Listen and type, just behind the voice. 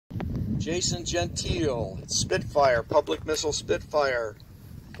Jason Gentile, Spitfire, public missile Spitfire,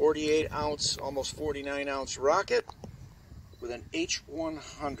 48 ounce, almost 49 ounce rocket with an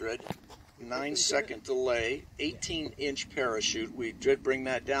H100, 9-second delay, 18-inch parachute. We did bring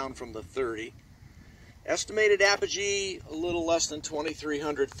that down from the 30. Estimated apogee a little less than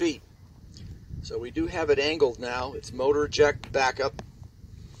 2,300 feet. So we do have it angled now. It's motor eject backup.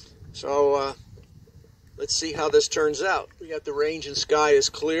 So let's see how this turns out. We got the range and sky is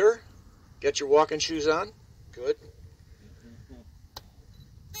clear. Get your walking shoes on. Good.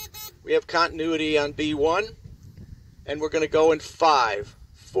 We have continuity on B1. And we're going to go in 5,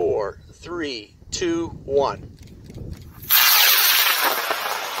 4, 3, 2, 1.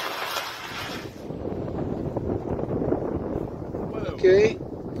 Okay,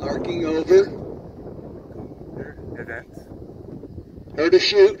 arcing over. Event. Heard a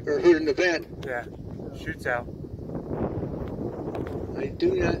shoot or heard an event? Yeah, shoots out. I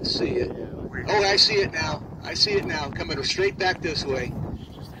do not see it. Oh, I see it now. I see it now, coming straight back this way.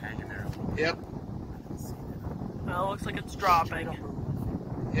 It's just hanging there. Yep. Well, looks like it's dropping.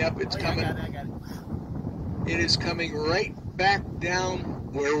 Yep, it's coming. I got it. It is coming right back down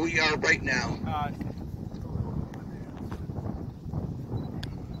where we are right now.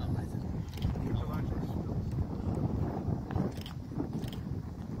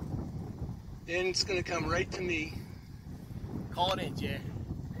 Then it's going to come right to me. Call it in, Jay.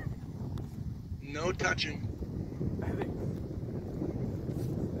 No touching.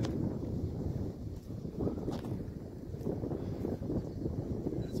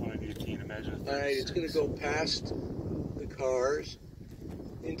 That's only 18, imagine. All right, it's going to go past the cars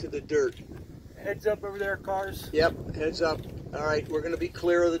into the dirt. Heads up over there, cars. Yep, heads up. All right, we're going to be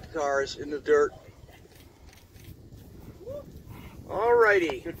clear of the cars in the dirt. All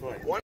righty. Good play.